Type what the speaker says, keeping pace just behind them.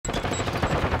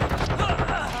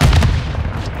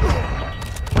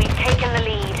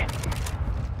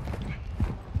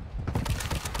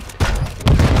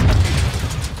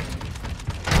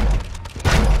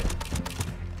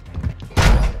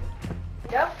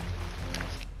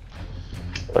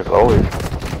Like always.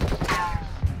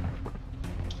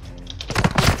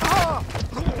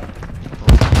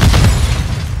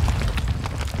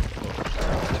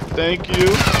 Thank you.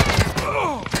 I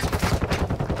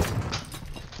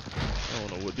don't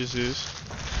know what this is.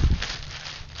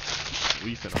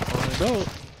 We finna find out.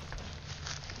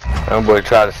 That boy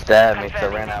tried to stab me, so I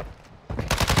ran out.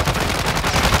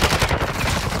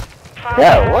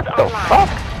 Yeah, what the fuck?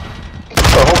 The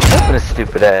whole clip of this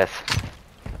stupid ass.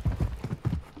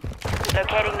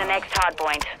 Locating the next hard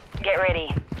point. Get ready.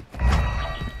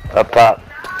 Up top.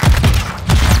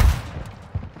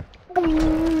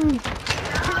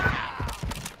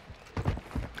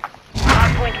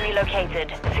 Hard point relocated.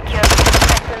 Secure the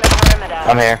suspects in the perimeter.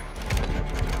 I'm here.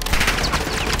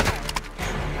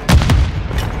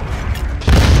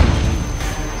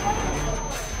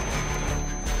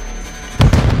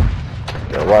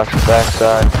 Gotta watch the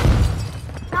backside.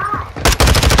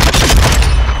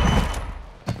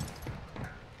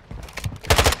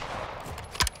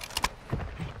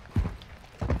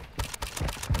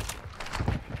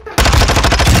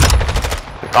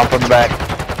 Come from the back.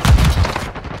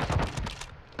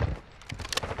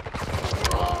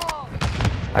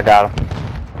 I got him.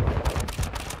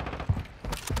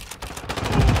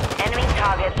 Enemy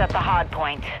targets at the hard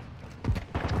point.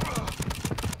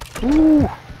 Ooh.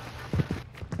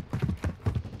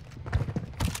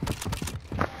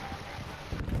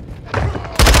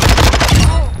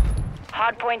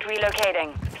 Hard point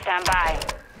relocating. Stand by.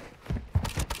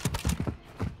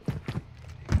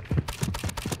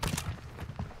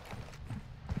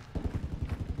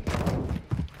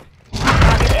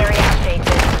 Target area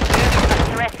updated.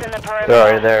 Threats in the perimeter. They're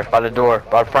already there, by the door,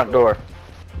 by the front door.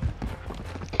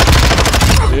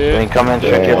 Yeah. When you come in,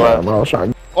 check your left.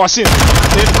 Oh, I see him. In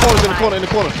the corner, in the corner, in the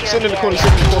corner. Sitting in the corner,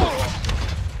 sitting in the corner.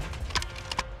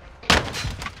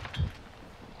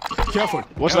 Careful.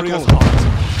 Watch that corner.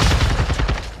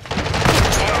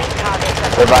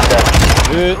 They're back there.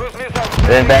 Yeah.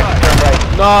 Then back, turn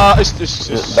right. Nah, it's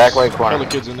Back right corner. hella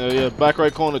kids in there, yeah. Back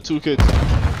right corner, 2 kids.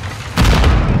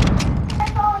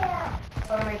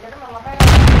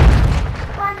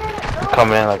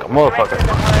 Come in like a motherfucker.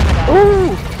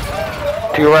 Ooh!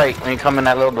 To your right, when you come in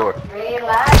that little door.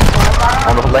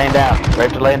 On the laying down.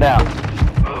 Right to laying down.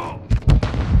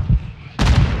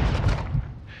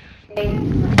 Give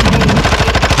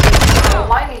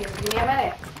me a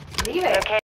minute. Leave it.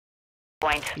 Okay.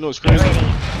 Point. You know it's crazy. Get ready.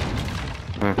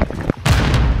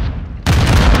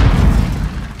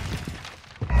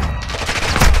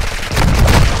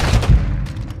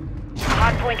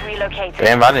 Hard point relocated.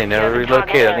 Damn, I didn't never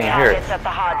relocate. I didn't hear it. At the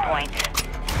hard point.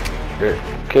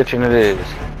 Kitchen it is.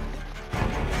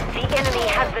 The enemy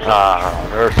has the lead. Ah,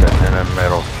 they're sitting in the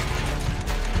middle.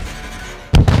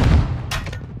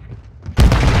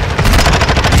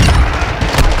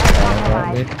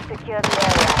 Secure the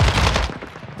area.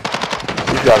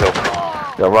 You gotta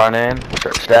go run in,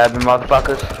 start stabbing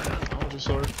motherfuckers. I'm just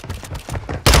sorry.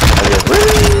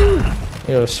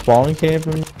 Yo, spawn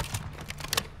camping.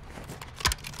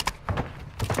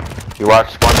 You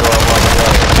watch one door, one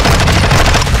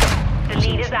The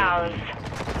lead is ours.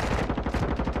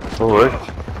 door. Ooh,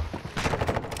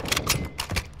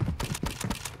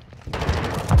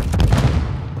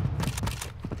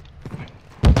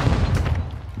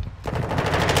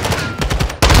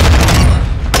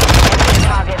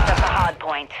 Targets at the hard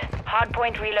point. Hard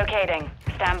point relocating.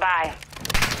 Stand by.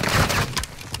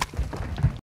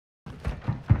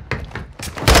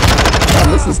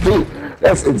 This is deep.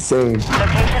 That's insane.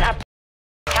 Location up.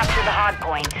 Capture the hard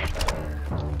point.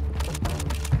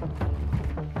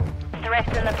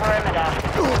 Threats in the perimeter.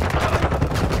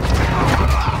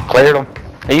 cleared them.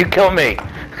 Hey, you killed me.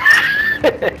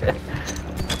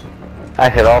 I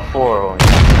hit all 4 of them.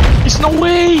 It's no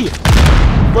way!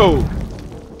 Bro.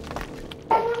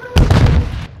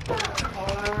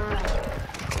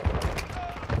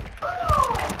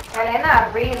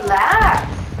 Elena, relax.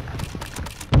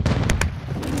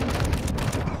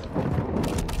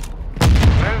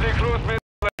 Friendly cruise missile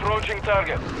approaching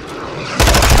target.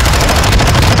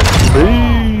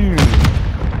 Boom.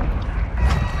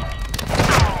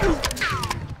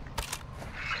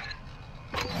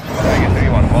 Target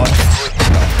 3-1, watch cruise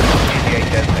missile. ETA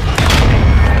testing.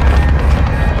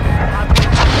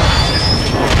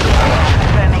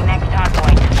 Confirming next hard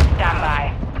point. Stand by.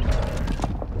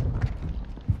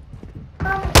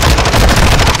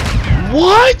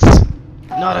 What?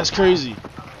 Nah, that's crazy.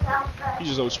 He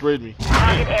just outsprayed me.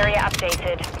 Target area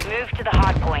updated. Move to the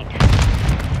hard point.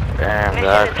 Damn, Mission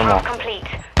guys, is come half on. complete.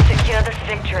 Secure this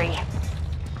victory.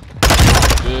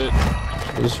 Yeah.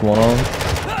 Just one on.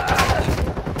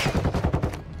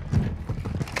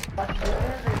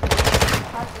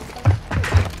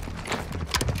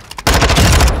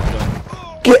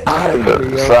 Get out of here,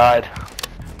 yo. Side.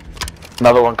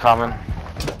 Another one coming.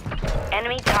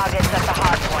 Enemy targets at the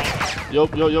hard point.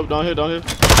 Yup, down here. And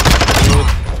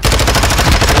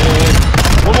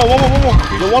one more.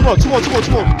 Yo, one more, two more.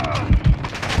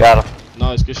 Got him.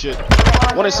 Nice, good shit.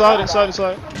 One inside.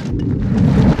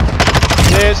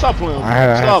 Yeah, stop playing.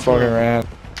 Stop fucking playing. ran.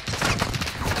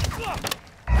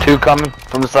 Two coming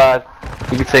from the side.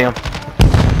 You can see them.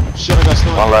 Shit, I got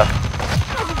stunned. One left.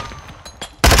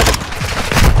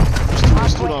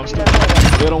 There's two down, still.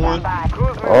 Dead on one.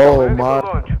 Oh my.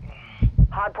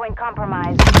 Hard point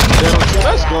compromised. Dead on two.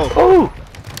 Let's go. Ooh.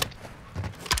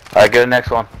 Alright, go to the next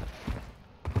one.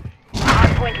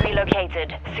 Hard point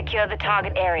relocated. Secure the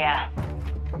target area.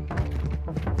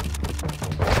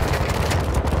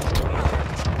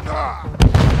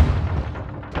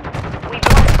 We've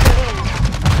lost the lead.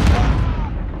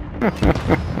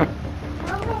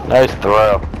 Nice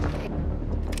throw.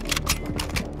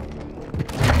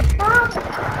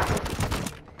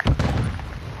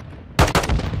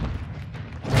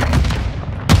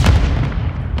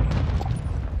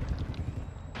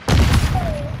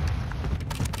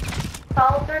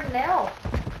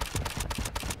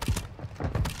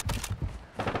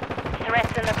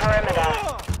 Threats in the perimeter.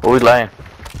 Where we laying?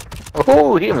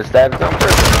 Oh, he even stabbed his own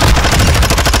person.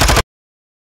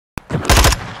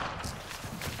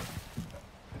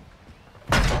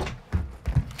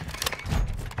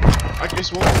 I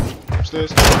guess one.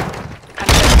 Upstairs.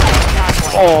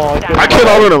 Oh, I killed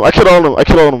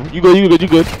all of them. You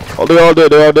good. Oh, they all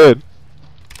dead.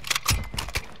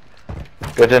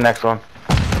 Go to the next one.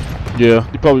 Yeah,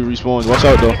 he probably respawned. Watch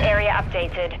out though. target area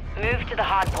updated. Move to the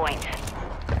hard point.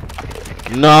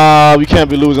 Nah, we can't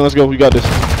be losing. Let's go. We got this.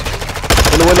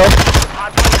 In the window.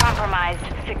 Hard point compromised.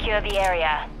 Secure the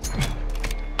area.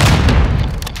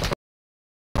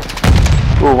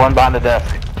 Ooh, one behind the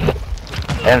desk.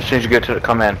 And as soon as you get to it,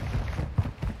 come in.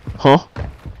 Huh?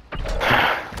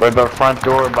 Right by the front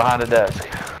door and behind the desk.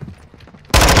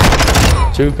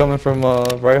 Two coming from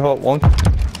right hole. One.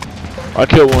 I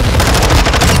killed one.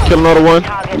 Kill another one.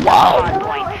 Target Wow. hard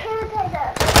point.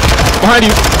 Behind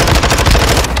you.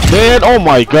 Man, oh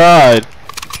my god.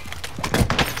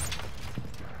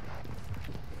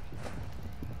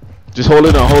 Just hold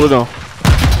it down.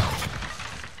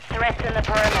 Threats in the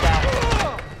perimeter.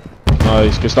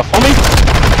 Nice, good stuff. On me.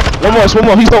 One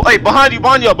more. He's still. Hey, behind you.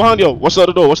 Watch the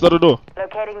other door.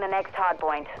 Locating the next hard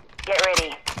point. Get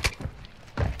ready.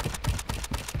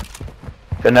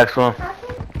 The next one.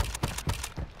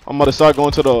 I'm about to start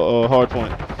going to the hard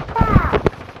point.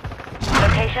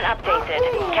 Location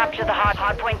updated. Capture the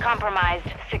hard point compromised.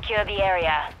 Secure the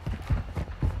area.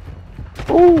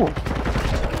 Ooh.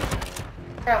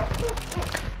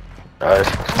 Alright,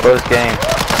 close game.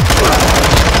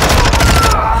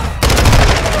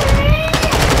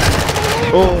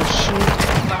 Oh shoot.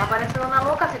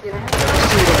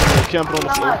 Camping on the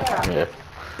floor.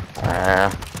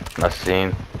 Yeah. Not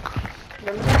seen.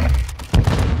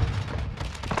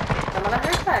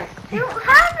 You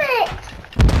have it!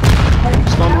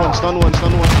 Stun one.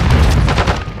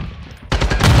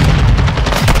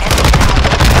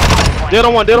 Dead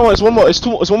on one. It's one more. It's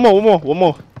two. It's one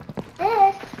more.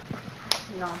 This?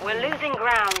 We're losing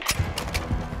ground.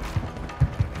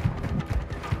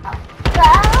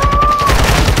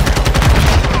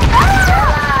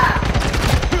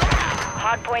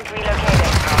 Hard point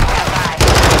relocated.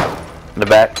 Stand In the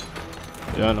back.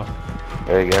 Yeah, I know.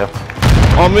 There you go.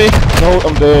 On me? No,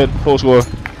 I'm dead. Full score.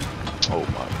 Oh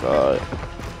my god.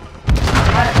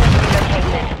 Hard point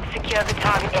relocated. Secure the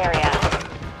target area.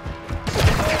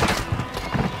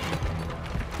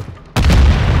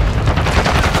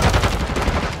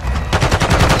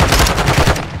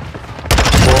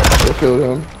 I killed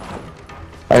him.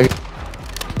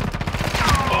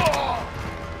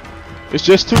 It's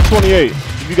just 228.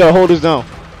 You gotta hold this down.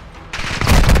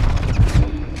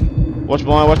 Watch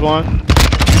blind.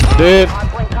 Dead. Hard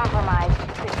point compromised.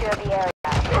 Secure the area.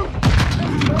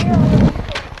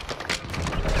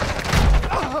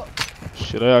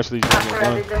 Shit, I actually just got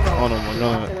my gun. Oh no, my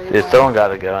gun. Yeah, someone got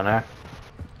to go in there.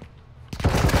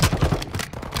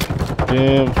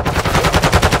 Damn.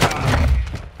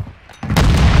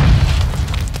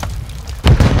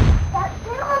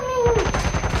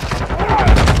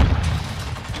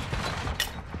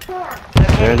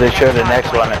 Here they show the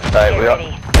next one. Alright, we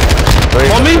ready.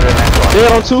 On me?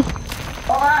 Dead on two.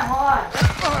 Hold on.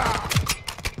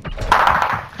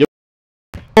 Yep.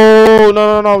 Oh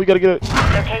no, we gotta get it.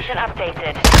 Location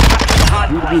updated. Hard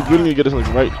We point. need to get this like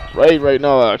right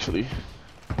now actually.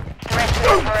 Threats in the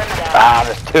perimeter. Ah,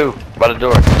 there's two by the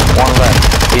door. One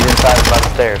left. He's inside by the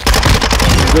stairs.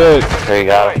 Good. There you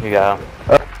got him.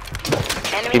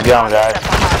 Enemy Keep going, guys.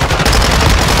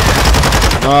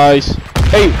 Nice.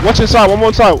 Hey, watch inside. One more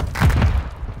inside.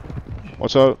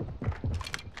 Watch out.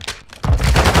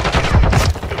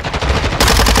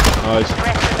 Nice.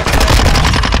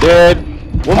 Dead.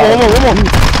 One more.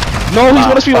 No, he's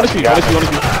on his feet. On his feet.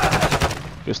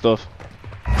 Good stuff.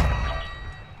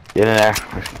 Get in there.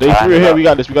 They three are here. We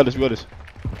got this. We've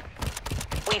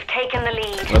taken the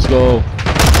lead. Let's go.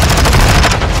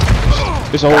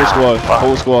 It's a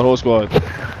whole squad.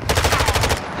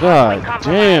 God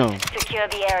damn. Secure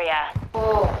the area.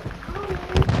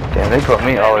 Damn, they put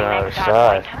me all on the other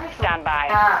side. Stand by.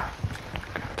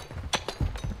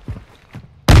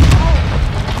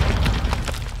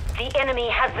 The enemy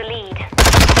has the lead.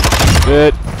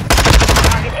 Good.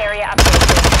 Target area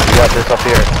updated. We got this up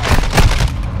here.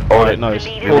 Hold it. Nice. The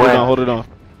lead is Hold it on.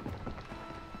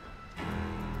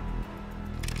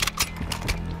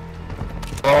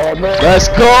 Oh man. Let's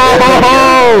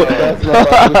go!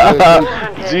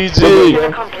 GG.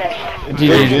 accomplished.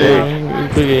 GG.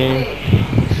 Good game.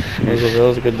 That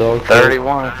was a good dog.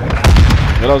 31. Yeah,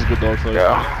 that was a good dog fight.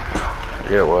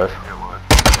 Yeah, it was.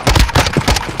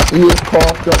 He has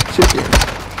coughed up chicken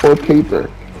or paper.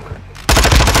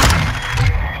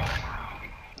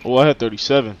 Oh, I had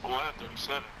 37.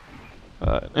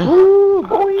 Alright. Ooh,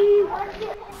 boy.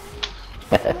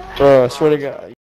 Bro, I swear to God.